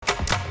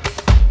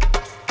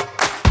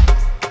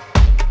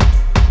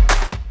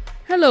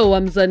Hello,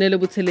 I'm Zanele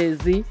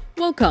Buthelezi.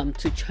 Welcome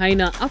to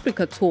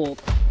China-Africa Talk.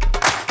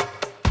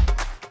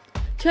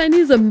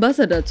 Chinese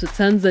ambassador to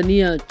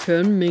Tanzania,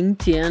 Chen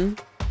Mingjian,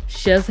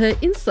 shares her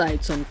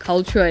insights on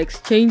cultural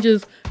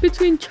exchanges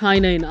between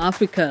China and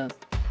Africa.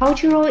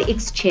 Cultural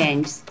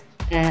exchanges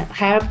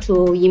help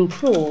to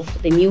improve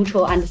the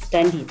mutual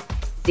understanding,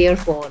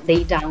 therefore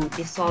lay down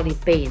the solid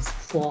base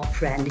for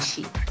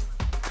friendship.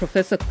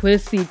 Professor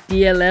Kwesi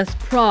DLS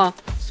Prah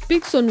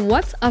speaks on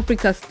what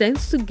Africa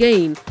stands to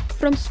gain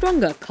from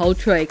stronger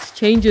cultural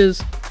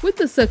exchanges with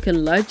the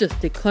second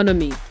largest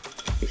economy.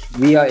 If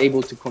we are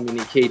able to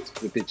communicate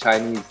with the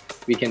Chinese,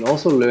 we can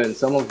also learn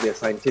some of their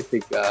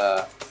scientific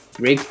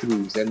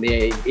breakthroughs, and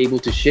they are able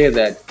to share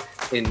that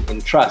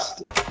in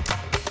trust.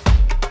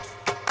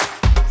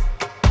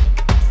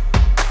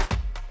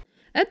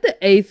 At the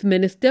 8th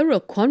Ministerial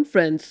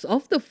Conference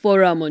of the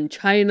Forum on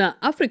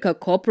China-Africa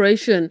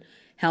Cooperation,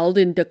 held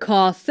in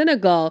Dakar,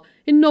 Senegal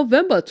in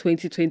November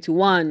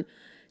 2021,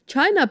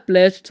 China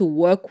pledged to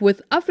work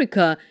with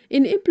Africa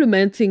in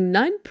implementing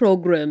 9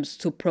 programs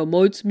to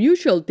promote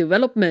mutual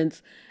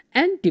development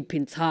and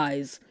deepen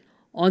ties.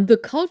 On the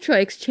cultural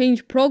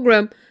exchange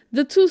program,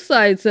 the two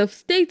sides have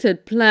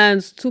stated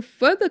plans to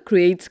further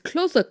create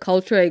closer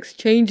cultural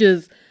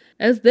exchanges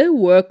as they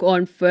work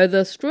on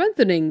further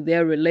strengthening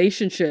their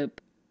relationship.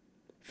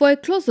 For a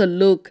closer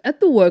look at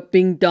the work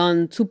being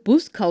done to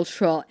boost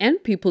cultural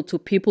and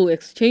people-to-people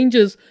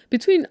exchanges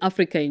between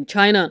Africa and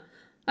China,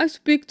 I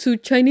speak to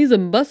Chinese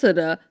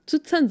ambassador to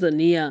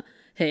Tanzania,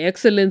 Her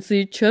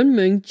Excellency Chen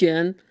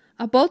Mingjian,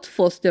 about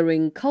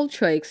fostering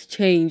cultural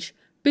exchange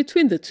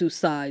between the two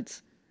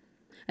sides.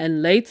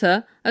 And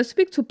later, I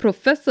speak to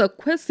Professor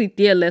Kwesi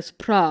DLS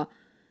Prah,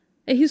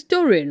 a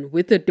historian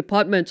with the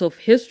Department of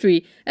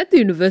History at the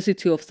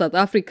University of South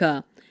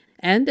Africa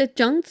and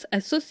adjunct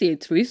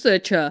associate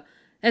researcher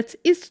at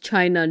East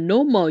China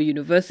Normal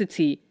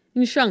University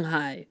in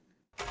Shanghai.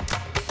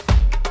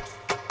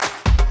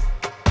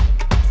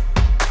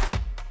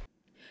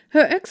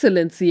 Her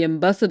Excellency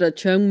Ambassador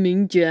Chen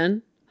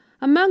Mingjian,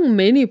 among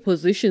many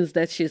positions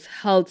that she's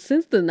held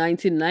since the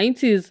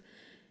 1990s,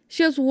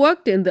 she has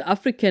worked in the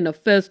African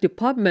Affairs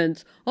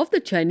Department of the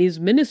Chinese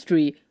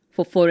Ministry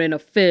for Foreign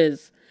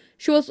Affairs.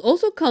 She was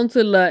also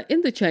counselor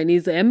in the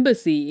Chinese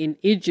Embassy in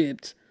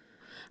Egypt.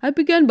 I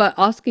began by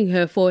asking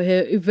her for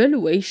her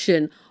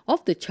evaluation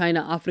of the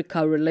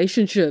China-Africa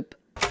relationship.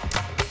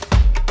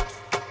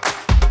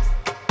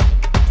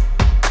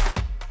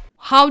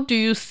 How do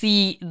you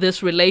see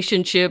this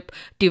relationship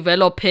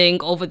developing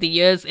over the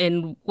years,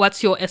 and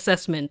what's your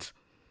assessment?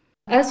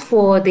 As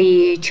for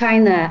the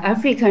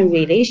China-African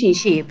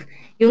relationship,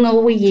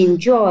 we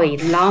enjoy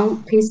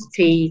long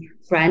history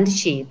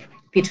friendship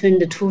between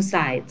the two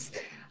sides.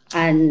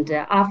 And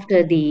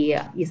after the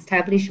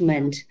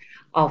establishment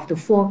of the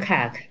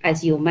FOCAC,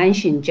 as you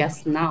mentioned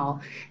just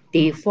now,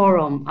 the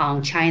Forum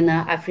on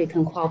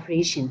China-African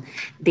Cooperation,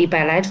 the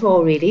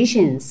bilateral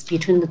relations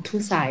between the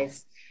two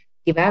sides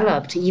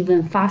developed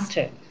even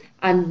faster.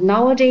 And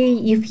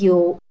nowadays, if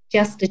you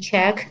just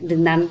check the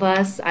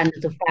numbers and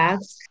the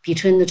facts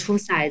between the two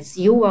sides,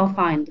 you will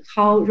find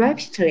how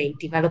rapidly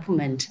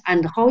development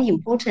and how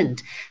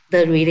important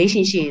the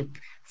relationship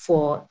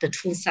for the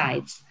two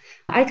sides.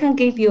 I can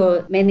give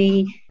you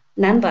many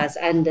numbers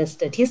and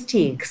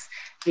statistics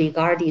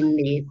regarding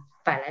the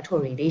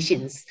bilateral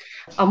relations.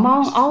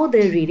 Among all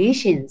the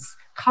relations,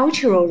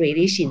 cultural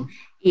relation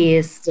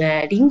is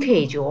the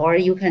linkage, or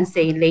you can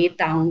say lay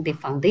down the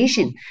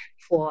foundation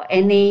for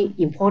any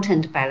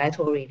important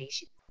bilateral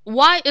relation.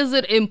 Why is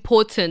it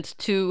important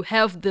to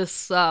have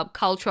this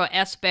cultural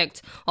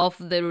aspect of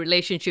the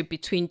relationship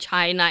between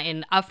China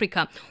and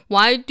Africa?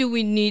 Why do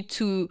we need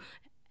to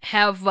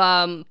have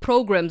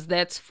programs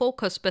that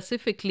focus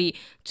specifically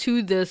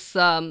to this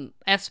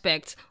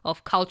aspect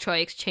of cultural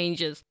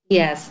exchanges?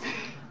 Yes,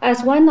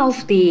 as one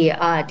of the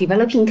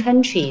developing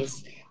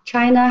countries,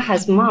 China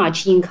has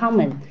much in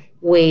common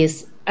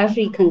with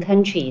African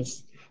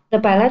countries. The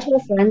bilateral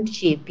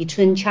friendship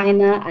between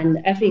China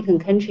and African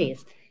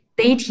countries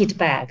dated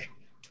back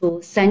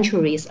to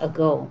centuries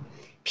ago.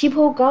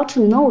 People got to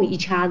know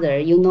each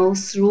other,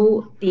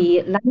 through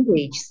the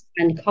languages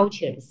and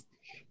cultures.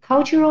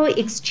 Cultural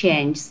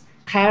exchanges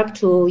help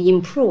to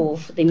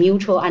improve the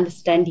mutual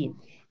understanding,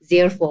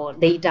 therefore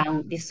lay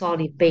down the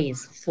solid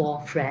base for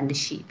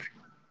friendship.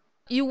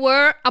 You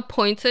were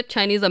appointed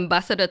Chinese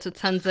ambassador to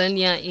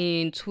Tanzania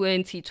in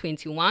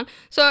 2021.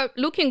 So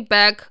looking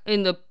back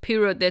in the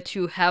period that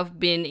you have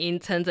been in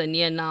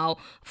Tanzania now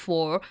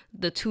for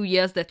the 2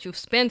 years that you've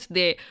spent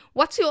there,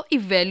 what's your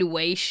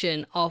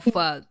evaluation of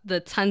the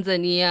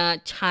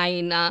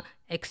Tanzania-China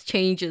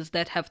exchanges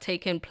that have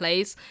taken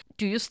place?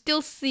 Do you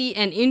still see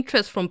an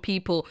interest from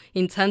people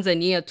in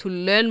Tanzania to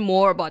learn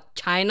more about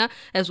China,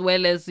 as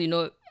well as,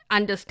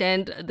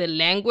 understand the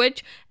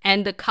language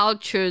and the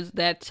cultures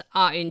that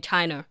are in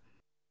China?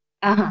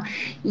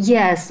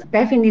 Yes,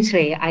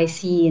 definitely. I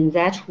see in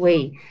that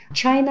way.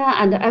 China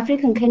and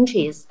African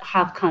countries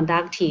have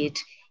conducted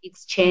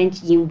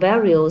exchange in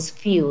various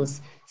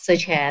fields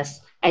such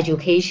as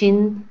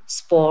education,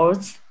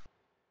 sports,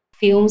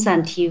 films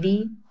and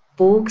TV,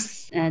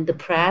 books, and the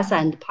press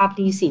and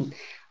publishing,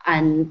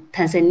 and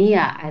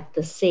Tanzania at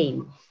the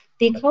same.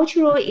 The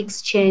cultural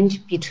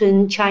exchange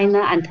between China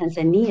and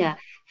Tanzania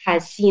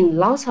has seen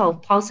lots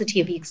of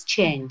positive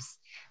exchange,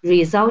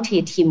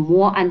 resulted in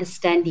more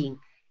understanding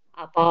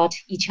about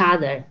each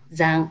other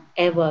than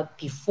ever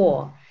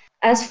before.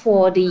 As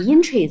for the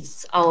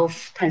interests of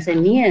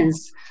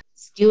Tanzanians,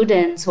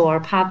 students or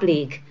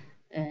public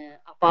uh,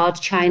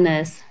 about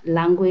China's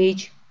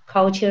language,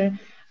 culture,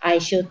 I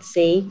should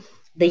say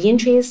the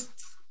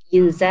interests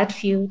in that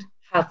field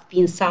have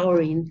been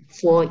soaring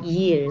for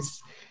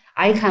years.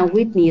 I can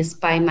witness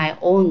by my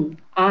own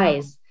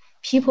eyes.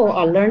 People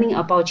are learning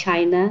about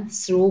China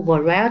through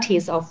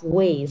varieties of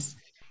ways.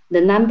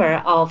 The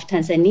number of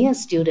Tanzanian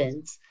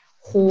students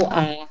who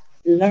are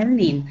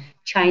learning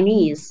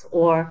Chinese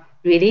or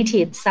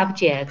related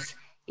subjects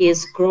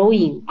is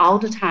growing all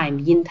the time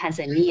in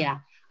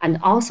Tanzania and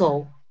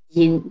also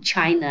in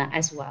China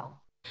as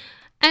well.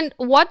 And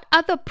what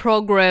other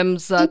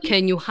programs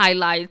can you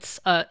highlight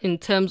in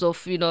terms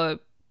of,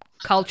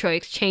 cultural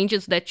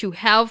exchanges that you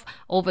have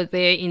over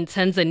there in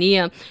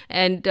Tanzania?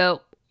 And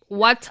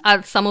what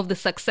are some of the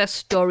success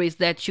stories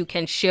that you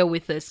can share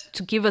with us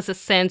to give us a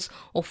sense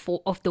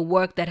of the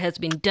work that has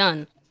been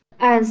done?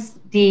 As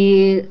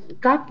the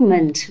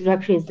government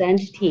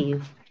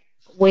representative,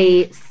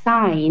 we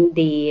signed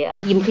the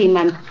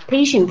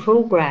implementation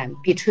program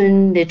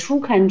between the two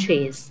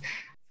countries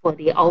for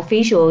the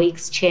official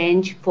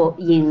exchange for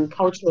in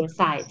cultural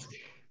sites.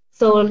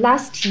 So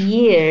last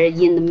year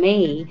in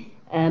May,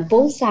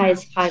 both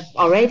sides have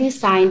already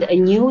signed a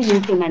new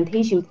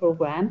implementation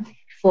program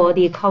for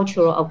the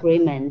cultural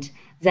agreement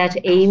that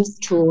aims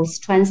to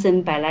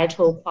strengthen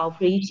bilateral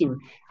cooperation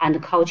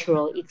and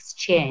cultural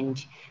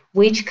exchange,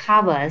 which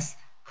covers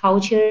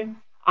culture,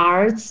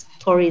 arts,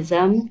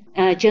 tourism,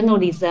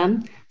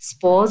 journalism,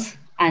 sports,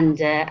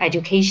 and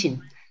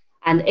education,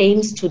 and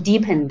aims to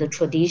deepen the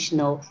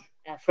traditional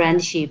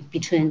friendship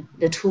between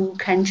the two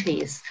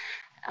countries.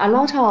 A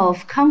lot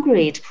of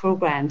concrete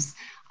programs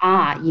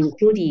are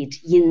included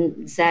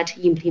in that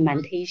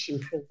implementation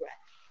program.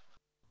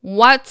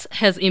 What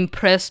has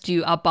impressed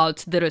you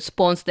about the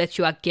response that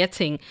you are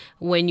getting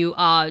when you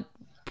are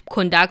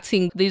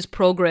conducting these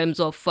programs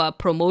of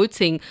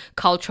promoting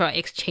cultural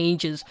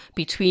exchanges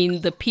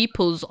between the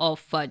peoples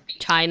of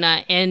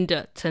China and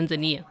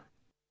Tanzania?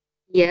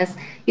 Yes,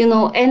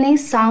 any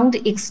sound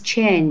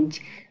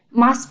exchange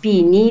must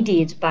be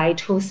needed by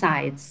two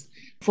sides.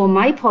 From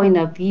my point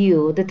of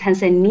view, the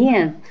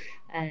Tanzanians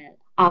uh,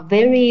 are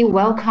very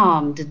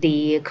welcomed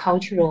the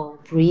cultural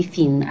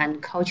briefing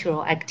and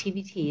cultural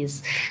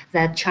activities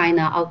that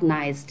China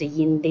organized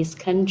in this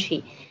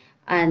country.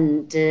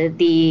 And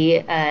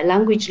the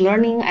language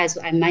learning, as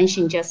I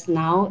mentioned just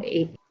now,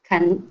 it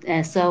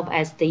can serve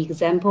as the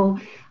example.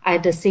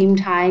 At the same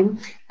time,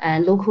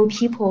 local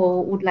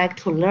people would like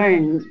to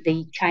learn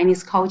the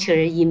Chinese culture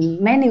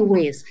in many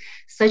ways,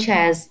 such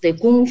as the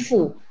kung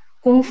fu,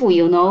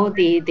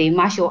 the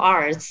martial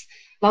arts.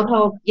 A lot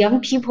of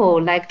young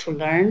people like to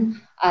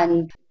learn,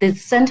 and the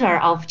Center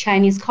of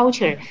Chinese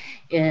Culture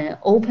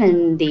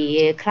open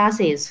the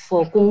classes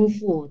for kung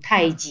fu,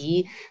 tai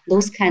chi,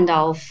 those kind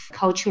of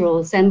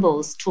cultural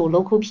symbols to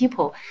local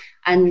people.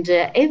 And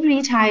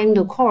every time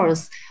the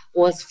course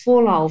was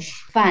full of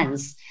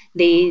fans,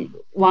 they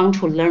want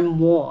to learn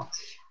more.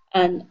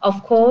 And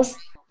of course,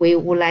 we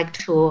would like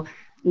to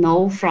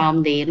know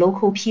from the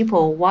local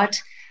people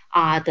what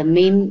are the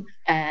main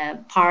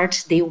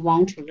part they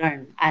want to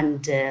learn,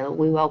 and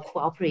we will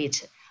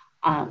cooperate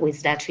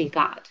with that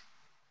regard.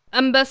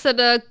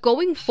 Ambassador,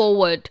 going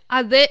forward,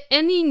 are there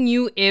any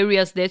new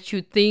areas that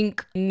you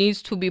think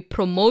needs to be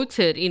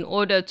promoted in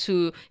order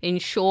to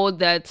ensure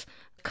that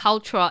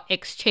cultural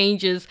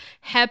exchanges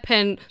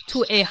happen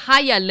to a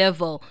higher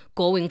level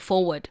going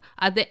forward?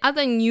 Are there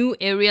other new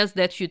areas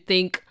that you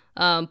think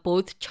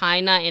both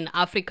China and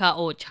Africa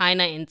or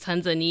China and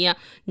Tanzania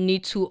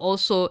need to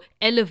also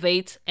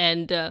elevate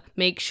and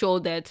make sure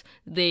that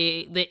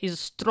there is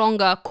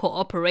stronger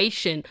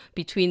cooperation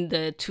between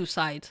the two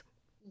sides?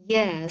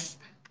 Yes,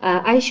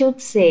 I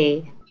should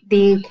say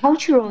the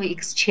cultural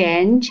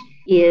exchange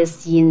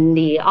is in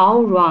the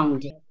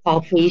all-round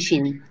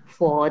cooperation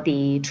for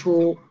the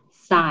two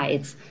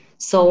sides.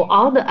 So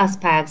all the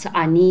aspects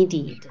are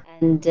needed,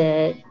 and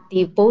the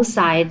both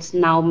sides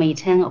now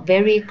maintain a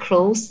very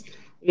close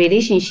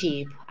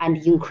relationship and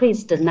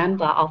increase the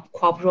number of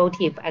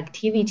cooperative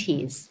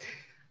activities.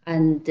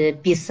 And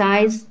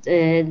besides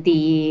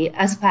the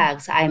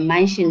aspects I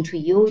mentioned to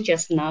you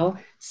just now,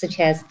 such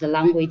as the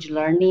language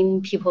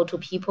learning, people to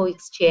people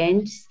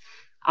exchange,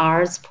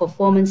 arts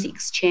performance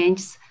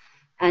exchange,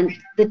 and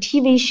the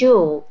TV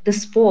show, the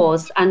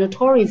sports, and the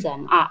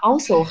tourism are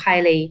also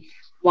highly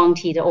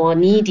wanted or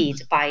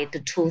needed by the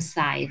two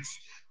sides.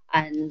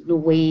 And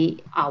we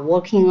are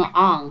working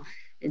on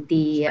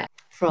the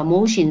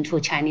promotion to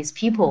Chinese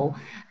people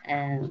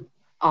uh,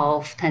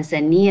 of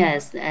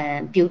Tanzania's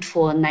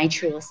beautiful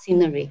natural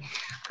scenery.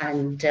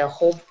 And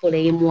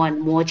hopefully, more and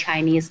more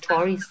Chinese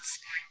tourists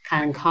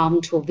can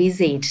come to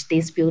visit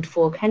this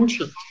beautiful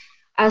country.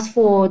 As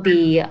for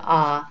the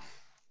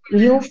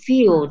new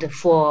field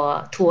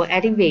to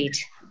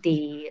elevate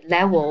the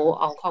level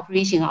of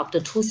cooperation of the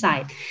two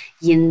sides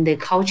in the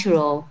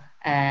cultural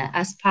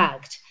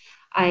aspect,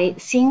 I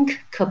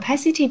think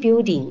capacity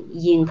building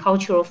in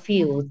cultural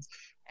fields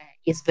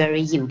is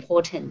very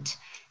important.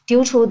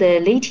 Due to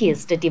the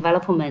latest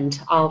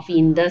development of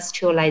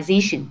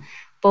industrialization,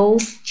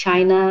 both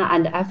China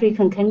and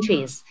African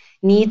countries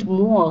need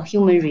more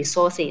human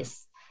resources.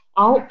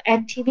 All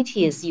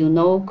activities,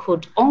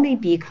 could only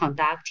be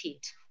conducted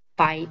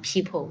by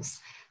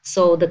peoples.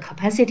 So the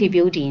capacity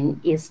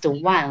building is the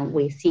one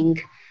we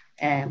think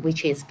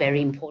which is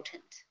very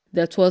important.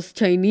 That was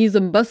Chinese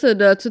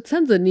ambassador to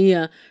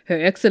Tanzania, Her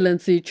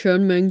Excellency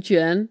Chen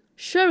Mengjian,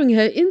 sharing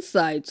her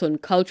insights on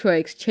cultural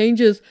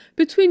exchanges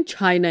between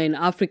China and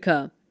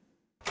Africa.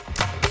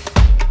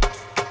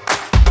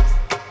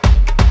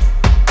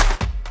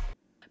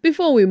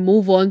 Before we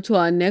move on to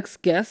our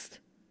next guest,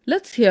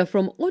 let's hear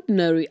from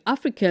ordinary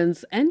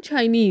Africans and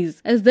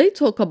Chinese as they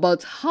talk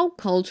about how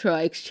cultural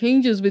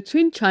exchanges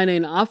between China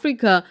and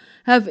Africa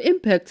have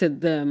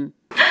impacted them.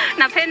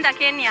 Napenda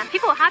Kenya.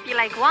 People are happy,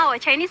 like, wow, a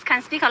Chinese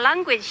can speak a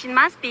language. She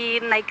must be,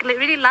 like,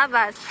 really love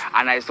us.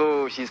 And I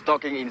saw she's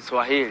talking in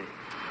Swahili.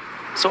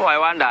 So I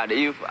wondered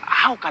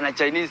how can a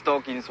Chinese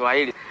talk in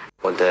Swahili?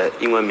 我的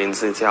英文名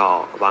字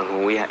叫王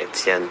宏威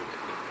Etienne，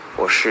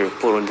我是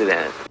布隆迪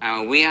人。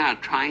We are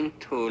trying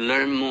to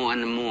learn more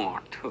and more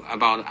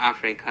about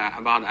Africa,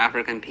 about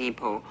African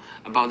people,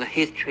 about the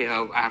history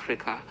of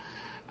Africa,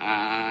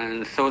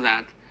 so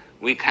that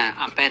we can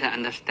better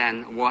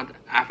understand what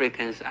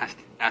Africans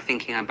are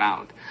thinking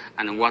about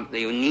and what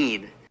they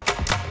need.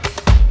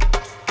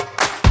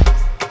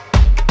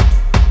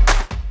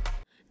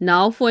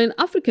 Now for an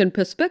African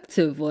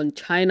perspective on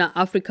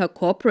China-Africa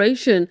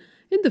cooperation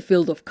in the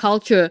field of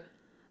culture,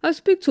 I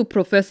speak to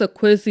Professor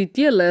Kwesi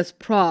DLS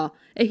Prah,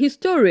 a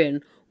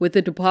historian with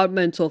the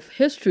Department of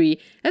History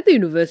at the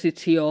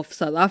University of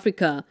South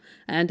Africa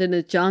and an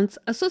adjunct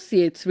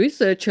associate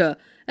researcher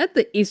at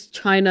the East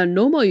China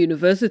Normal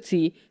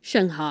University,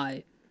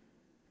 Shanghai.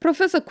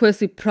 Professor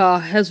Kwesi Prah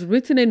has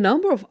written a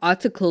number of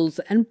articles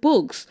and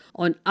books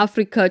on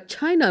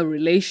Africa-China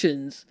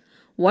relations.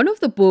 One of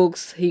the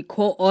books he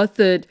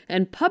co-authored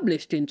and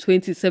published in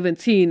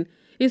 2017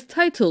 is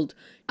titled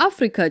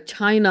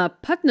Africa-China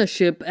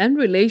Partnership and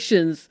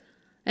Relations,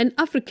 an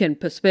African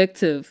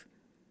Perspective.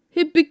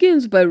 He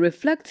begins by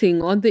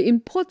reflecting on the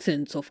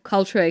importance of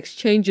cultural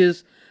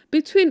exchanges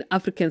between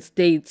African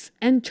states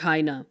and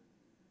China.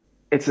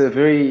 It's a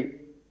very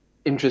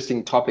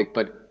interesting topic,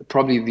 but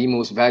probably the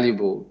most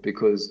valuable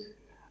because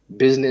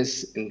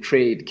business and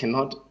trade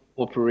cannot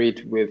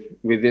operate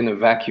within a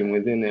vacuum,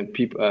 within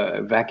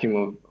a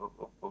vacuum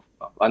of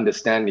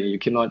understanding. You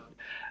cannot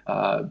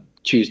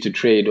choose to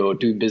trade or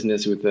do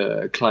business with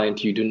a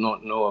client you do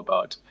not know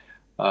about.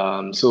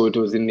 So it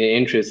was in their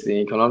interest, the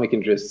economic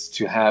interests,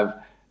 to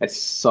have a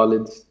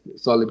solid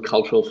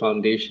cultural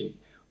foundation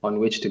on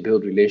which to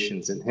build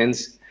relations. And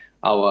hence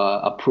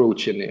our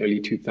approach in the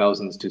early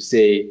 2000s to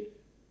say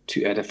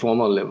at a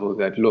formal level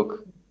that,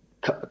 look,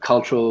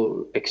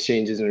 cultural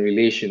exchanges and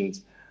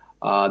relations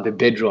are the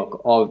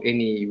bedrock of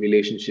any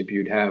relationship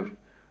you'd have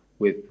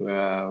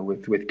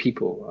with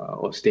people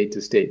or state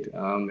to state.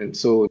 And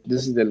so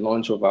this is the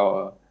launch of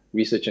our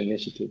research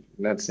initiative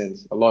in that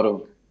sense, a lot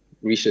of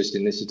research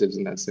initiatives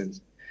in that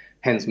sense,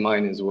 hence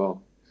mine as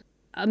well.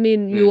 I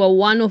mean, you are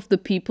one of the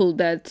people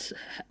that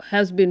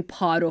has been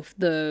part of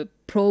the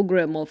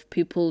program of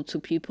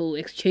people-to-people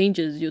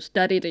exchanges. You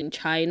studied in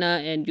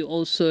China and you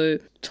also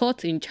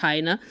taught in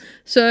China.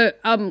 So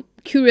I'm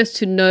curious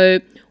to know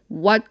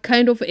what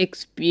kind of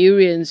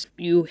experience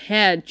you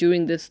had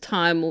during this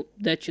time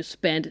that you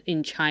spent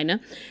in China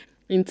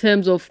in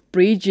terms of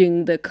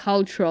bridging the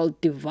cultural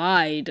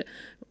divide.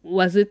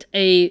 Was it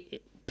a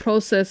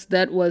process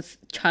that was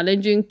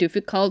challenging,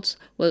 difficult,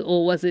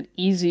 or was it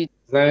easy?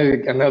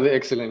 Another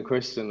excellent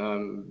question.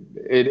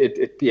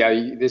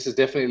 This is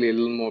definitely a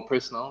little more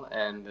personal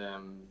and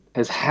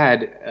has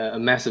had a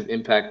massive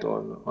impact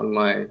on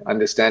my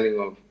understanding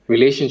of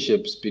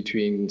relationships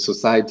between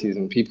societies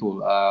and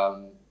people.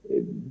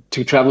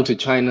 To travel to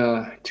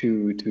China,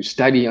 to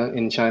study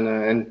in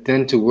China, and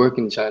then to work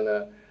in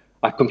China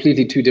are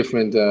completely two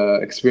different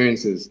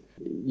experiences.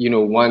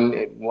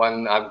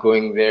 One I'm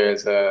going there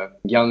as a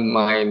young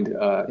mind,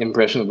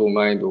 impressionable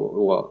mind,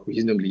 or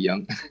reasonably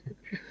young,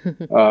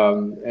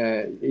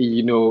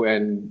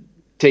 and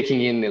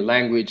taking in a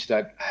language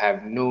that I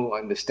have no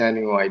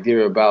understanding or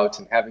idea about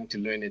and having to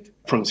learn it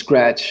from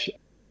scratch,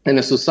 and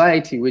a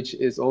society which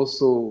is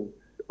also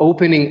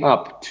opening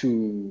up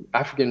to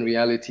African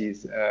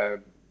realities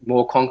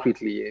more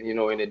concretely,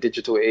 in a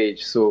digital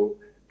age. So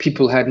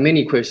people had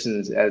many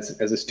questions as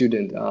a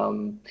student.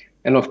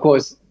 And of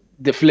course,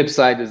 the flip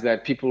side is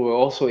that people were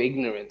also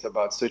ignorant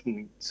about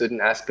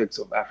certain aspects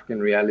of African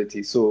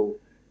reality. So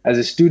as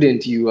a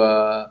student, you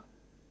are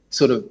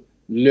sort of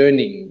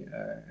learning.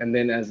 And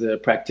then as a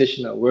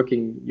practitioner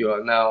working, you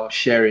are now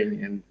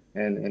sharing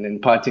and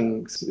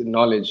imparting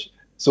knowledge.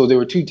 So there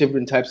were two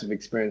different types of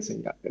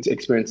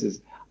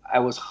experiences. I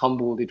was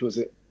humbled. It was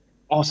an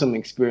awesome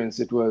experience.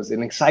 It was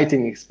an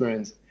exciting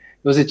experience.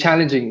 It was a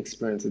challenging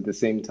experience at the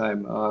same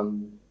time,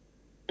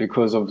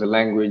 because of the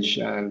language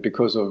and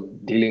because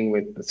of dealing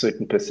with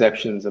certain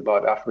perceptions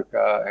about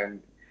Africa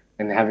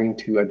and having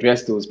to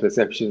address those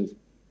perceptions.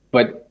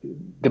 But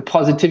the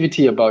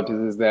positivity about it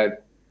is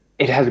that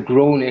it has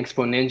grown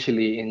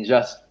exponentially in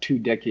just 2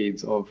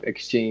 decades of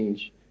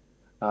exchange.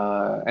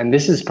 And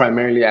this is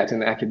primarily at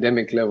an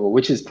academic level,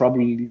 which is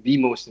probably the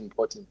most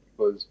important,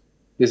 because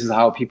this is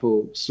how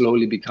people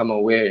slowly become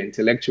aware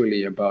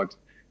intellectually about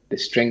the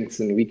strengths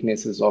and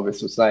weaknesses of a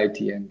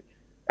society. And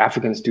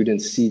African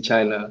students see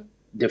China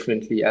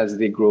differently as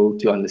they grow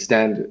to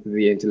understand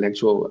the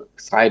intellectual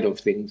side of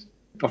things.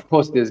 Of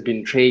course, there's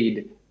been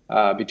trade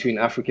between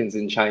Africans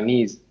and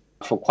Chinese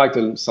for quite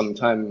some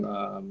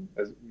time,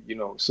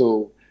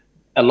 so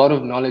a lot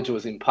of knowledge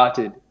was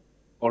imparted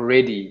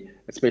already,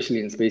 especially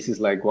in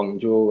spaces like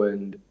Guangzhou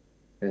and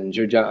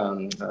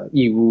Zhejiang,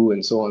 Yiwu,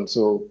 and so on.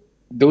 So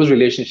those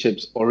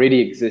relationships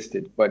already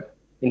existed, but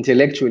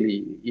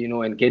intellectually,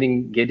 and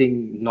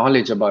getting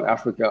knowledge about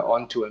Africa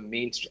onto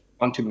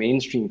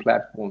mainstream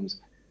platforms,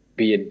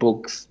 be it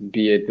books,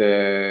 be it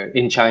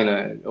in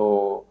China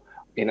or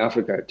in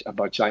Africa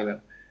about China.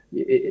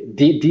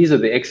 These are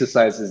the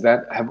exercises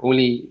that have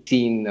only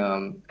seen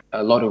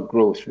a lot of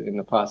growth in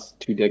the past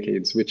 2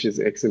 decades, which is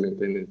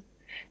excellent and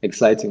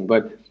exciting.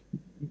 But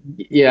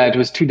yeah, it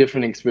was two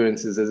different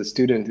experiences. As a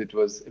student, it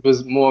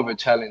was more of a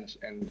challenge,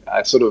 and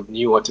I sort of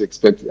knew what to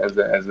expect as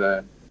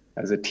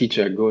a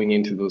teacher going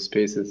into those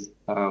spaces.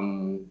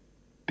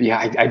 But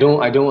yeah, I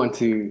don't want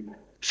to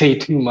say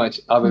too much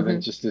other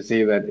than just to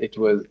say that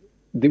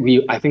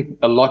I think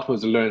a lot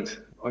was learned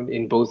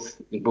in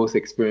both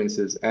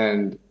experiences,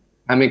 and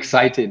I'm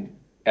excited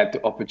at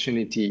the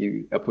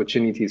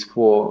opportunities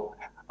for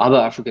other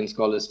African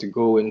scholars to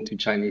go into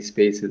Chinese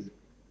spaces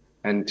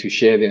and to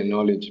share their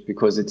knowledge,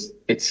 because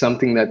it's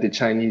something that the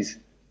Chinese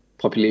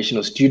population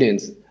of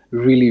students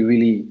really,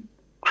 really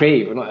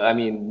crave. I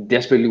mean,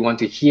 desperately want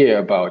to hear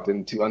about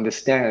and to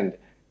understand,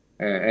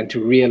 and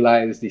to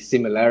realize the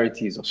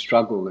similarities of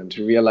struggle and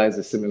to realize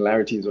the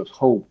similarities of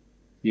hope,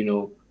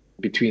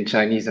 between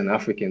Chinese and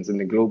Africans and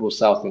the global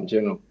South in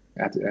general,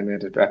 at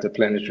a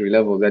planetary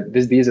level. That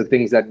these are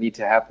things that need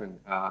to happen,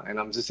 and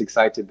I'm just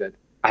excited that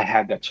I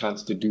had that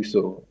chance to do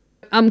so.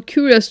 I'm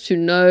curious to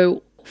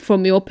know,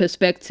 from your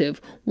perspective,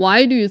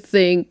 why do you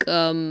think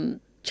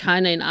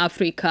China and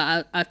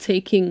Africa are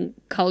taking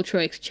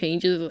cultural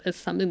exchanges as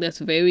something that's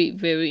very,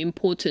 very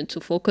important to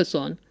focus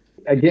on?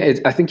 Again,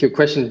 I think your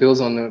question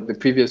builds on the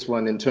previous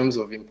one in terms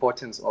of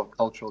importance of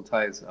cultural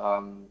ties.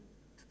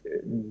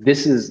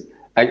 This is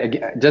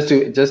just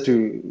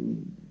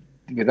to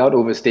without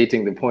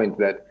overstating the point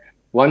that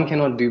one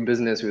cannot do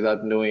business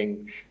without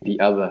knowing the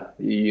other,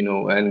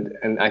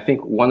 and I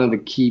think one of the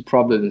key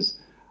problems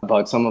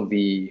about some of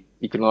the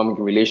economic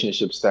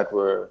relationships that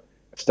were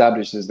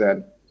established is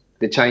that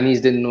the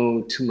Chinese didn't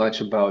know too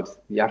much about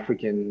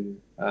the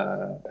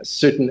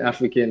certain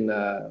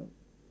African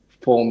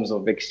forms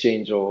of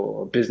exchange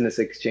or business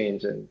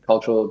exchange and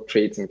cultural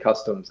traits and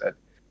customs that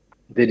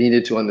they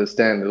needed to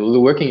understand. The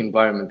working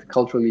environment,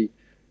 culturally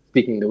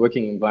speaking, the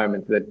working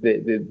environment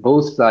that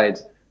both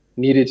sides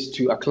needed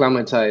to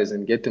acclimatize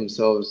and get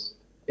themselves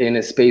in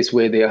a space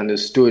where they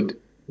understood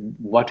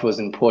what was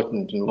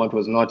important and what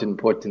was not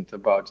important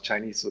about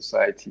Chinese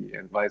society,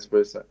 and vice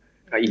versa.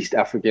 East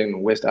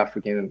African, West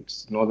African,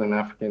 Northern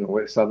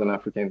African, Southern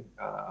African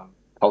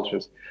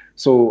cultures.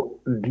 So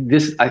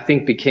this, I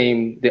think,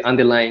 became the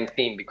underlying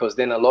theme, because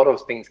then a lot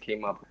of things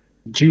came up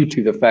due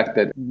to the fact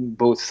that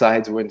both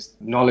sides weren't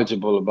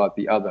knowledgeable about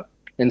the other.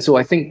 And so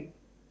I think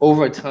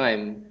over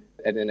time,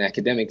 at an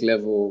academic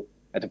level,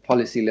 at a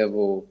policy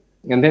level,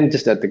 and then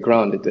just at the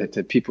ground, at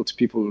a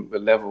people-to-people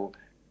level,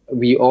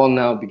 we all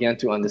now began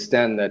to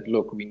understand that,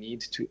 look, we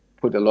need to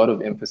put a lot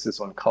of emphasis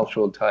on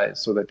cultural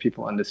ties so that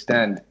people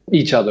understand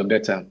each other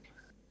better.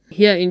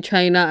 Here in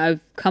China,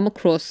 I've come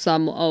across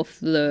some of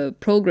the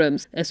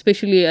programs,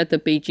 especially at the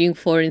Beijing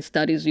Foreign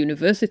Studies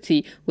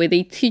University, where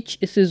they teach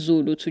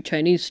isiZulu to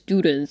Chinese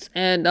students.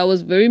 And I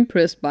was very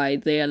impressed by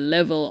their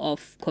level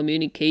of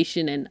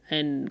communication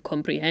and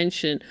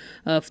comprehension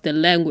of the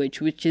language,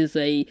 which is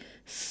a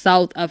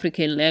South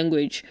African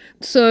language.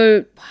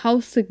 So how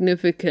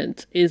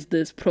significant is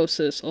this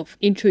process of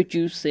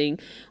introducing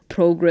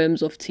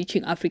programs of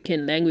teaching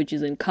African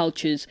languages and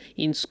cultures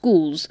in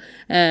schools?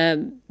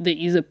 There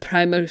is a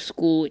primary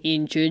school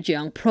in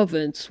Zhejiang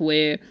province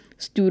where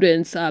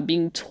students are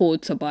being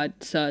taught about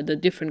the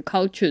different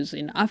cultures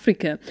in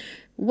Africa.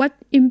 What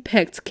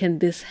impact can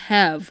this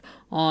have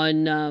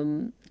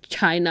on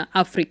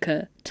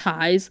China-Africa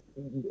ties?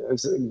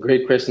 It's a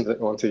great question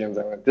once again,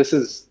 Zanele. This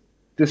is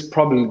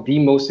probably the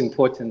most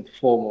important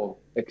form of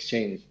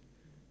exchange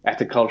at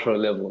the cultural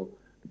level,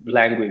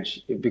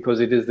 language,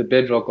 because it is the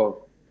bedrock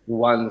of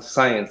one's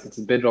science. It's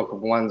the bedrock of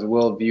one's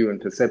worldview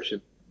and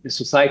perception. The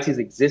society's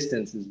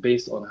existence is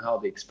based on how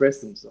they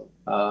express themselves,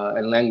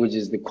 and language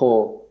is the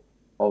core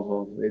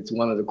it's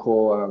one of the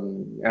core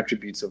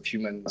attributes of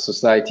human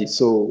society.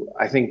 So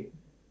I think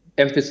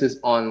emphasis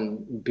on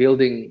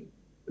building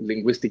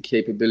linguistic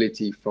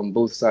capability from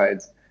both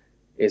sides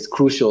is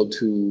crucial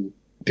to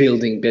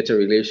building better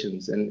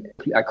relations. And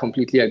I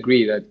completely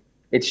agree that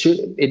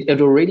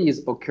it already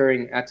is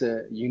occurring at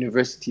a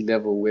university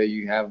level, where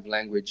you have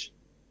language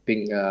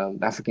being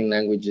African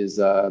languages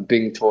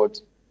being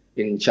taught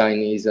in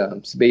Chinese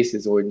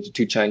spaces or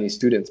to Chinese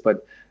students.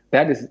 But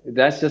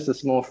that's just a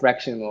small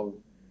fraction of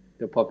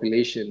the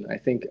population. I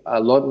think a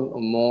lot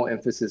more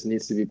emphasis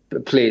needs to be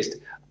placed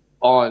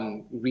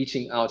on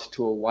reaching out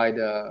to a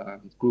wider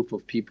group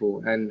of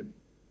people. And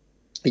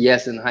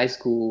yes, in high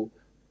school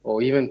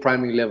or even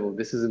primary level,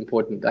 this is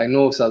important. I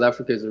know South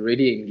Africa is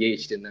already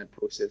engaged in that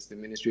process. The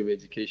Ministry of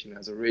Education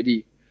has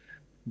already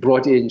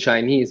brought in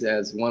Chinese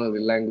as one of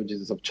the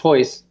languages of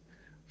choice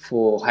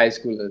for high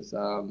schoolers.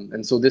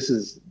 And so this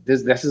is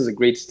a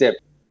great step.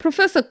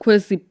 Professor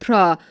Kwesi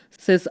Prah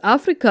says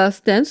Africa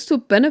stands to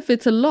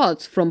benefit a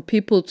lot from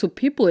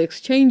people-to-people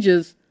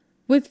exchanges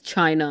with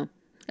China,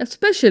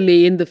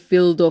 especially in the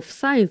field of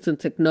science and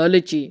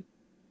technology.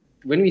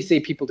 When we say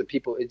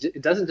people-to-people,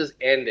 it doesn't just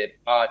end at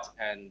art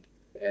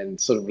and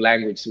sort of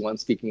language, one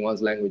speaking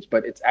one's language,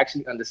 but it's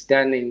actually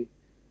understanding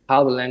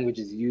how the language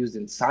is used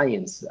in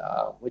science,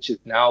 which is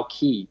now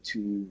key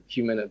to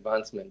human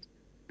advancement.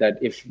 That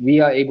if we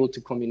are able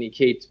to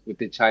communicate with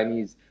the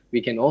Chinese,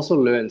 we can also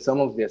learn some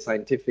of their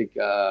scientific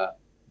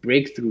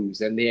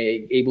breakthroughs, and they're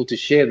able to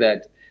share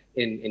that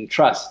in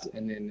trust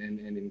and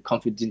in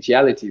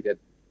confidentiality, that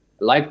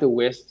like the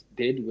West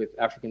did with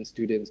African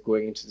students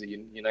going into the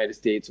United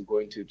States or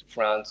going to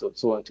France or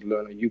so on to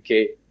learn, or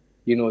UK,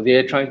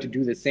 they're trying to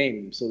do the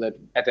same, so that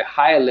at a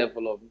higher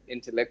level of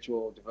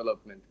intellectual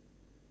development,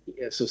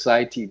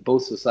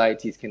 both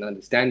societies can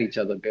understand each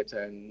other better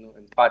and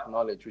impart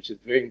knowledge, which is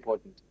very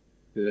important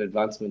to the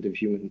advancement of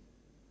human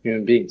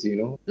beings.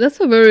 That's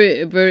a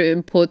very, very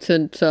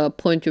important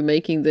point you're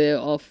making there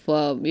of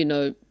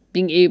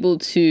being able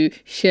to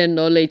share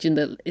knowledge in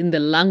the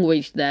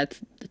language that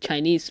the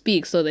Chinese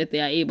speak, so that they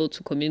are able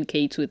to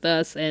communicate with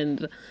us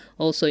and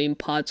also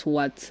impart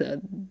what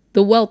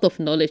the wealth of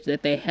knowledge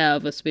that they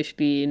have,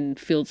 especially in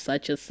fields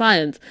such as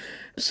science.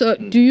 So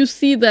do you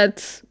see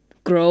that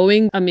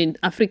growing? I mean,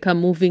 Africa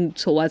moving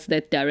towards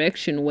that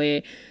direction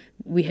where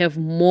we have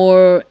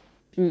more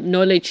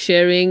knowledge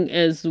sharing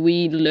as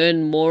we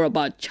learn more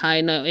about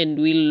China and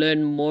we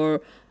learn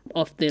more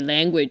of the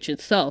language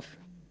itself?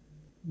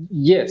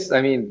 Yes,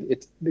 I mean,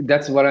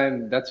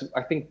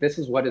 I think this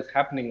is what is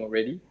happening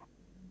already.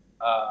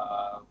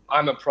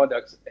 I'm a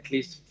product, at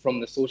least from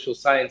the social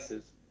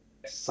sciences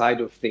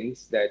side of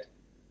things, that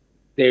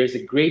there has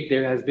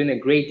been a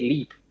great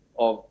leap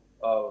of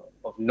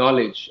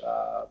knowledge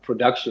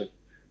production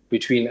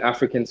between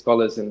African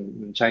scholars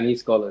and Chinese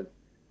scholars.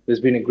 There's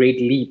been a great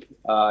leap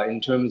in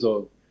terms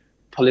of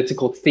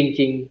political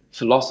thinking,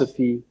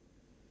 philosophy,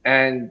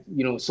 and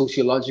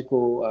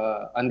sociological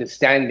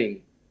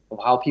understanding of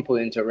how people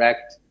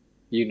interact.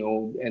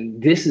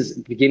 And this is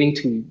beginning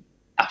to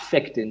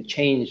affect and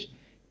change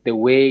the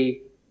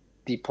way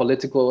the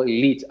political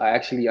elite are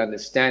actually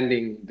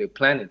understanding the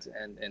planet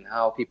and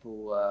how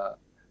people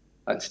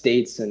and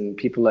states and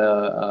people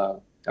are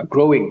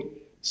growing.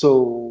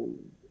 So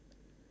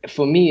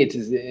for me,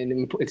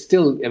 it's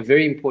still a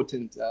very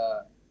important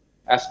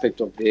aspect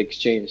of the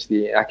exchange,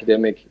 the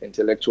academic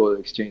intellectual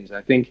exchange.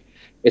 I think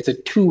it's a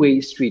two-way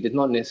street. It's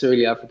not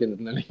necessarily Africans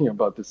learning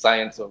about the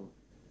science of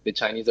the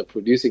Chinese are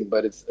producing,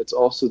 but it's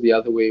also the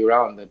other way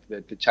around,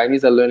 that the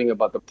Chinese are learning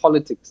about the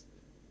politics,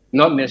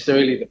 not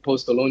necessarily the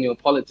post-colonial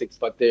politics,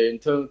 but their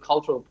internal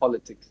cultural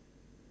politics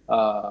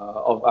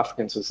of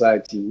African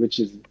society, which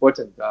is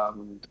important.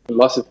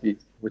 Philosophy,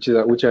 which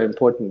are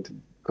important,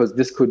 because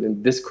this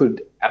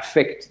could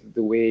affect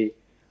the way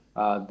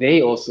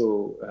they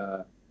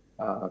also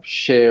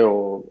share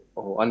or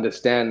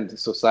understand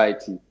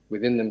society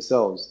within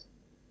themselves.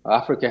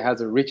 Africa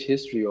has a rich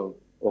history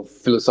of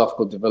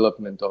philosophical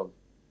development, of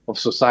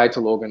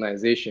societal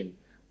organization,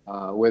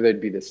 whether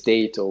it be the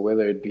state or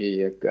whether it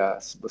be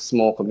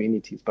small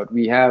communities. But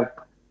we have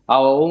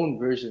our own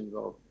versions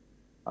of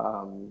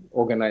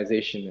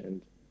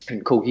organization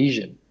and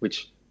cohesion,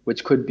 which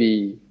could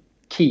be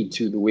key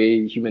to the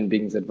way human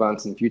beings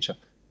advance in the future.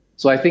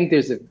 So I think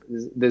there's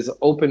an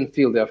open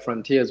field. There are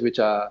frontiers which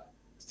are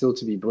still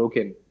to be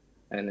broken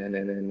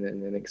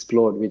and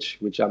explored,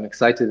 which I'm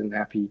excited and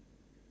happy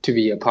to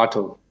be a part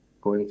of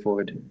going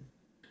forward.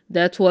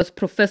 That was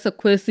Professor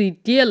Kwesi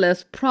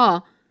DLS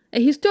Prah,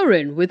 a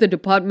historian with the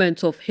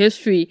Department of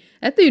History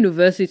at the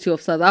University of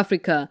South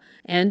Africa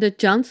and a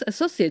Jones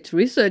Associate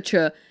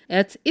Researcher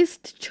at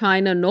East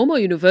China Normal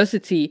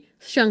University,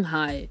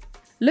 Shanghai.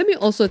 Let me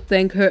also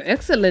thank Her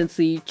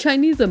Excellency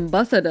Chinese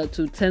Ambassador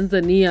to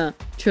Tanzania,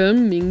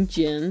 Chen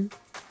Mingjian.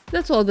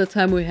 That's all the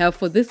time we have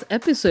for this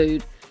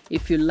episode.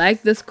 If you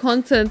like this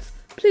content,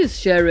 please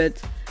share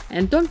it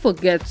and don't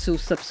forget to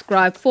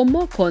subscribe for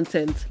more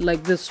content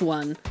like this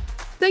one.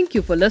 Thank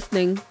you for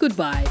listening.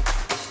 Goodbye.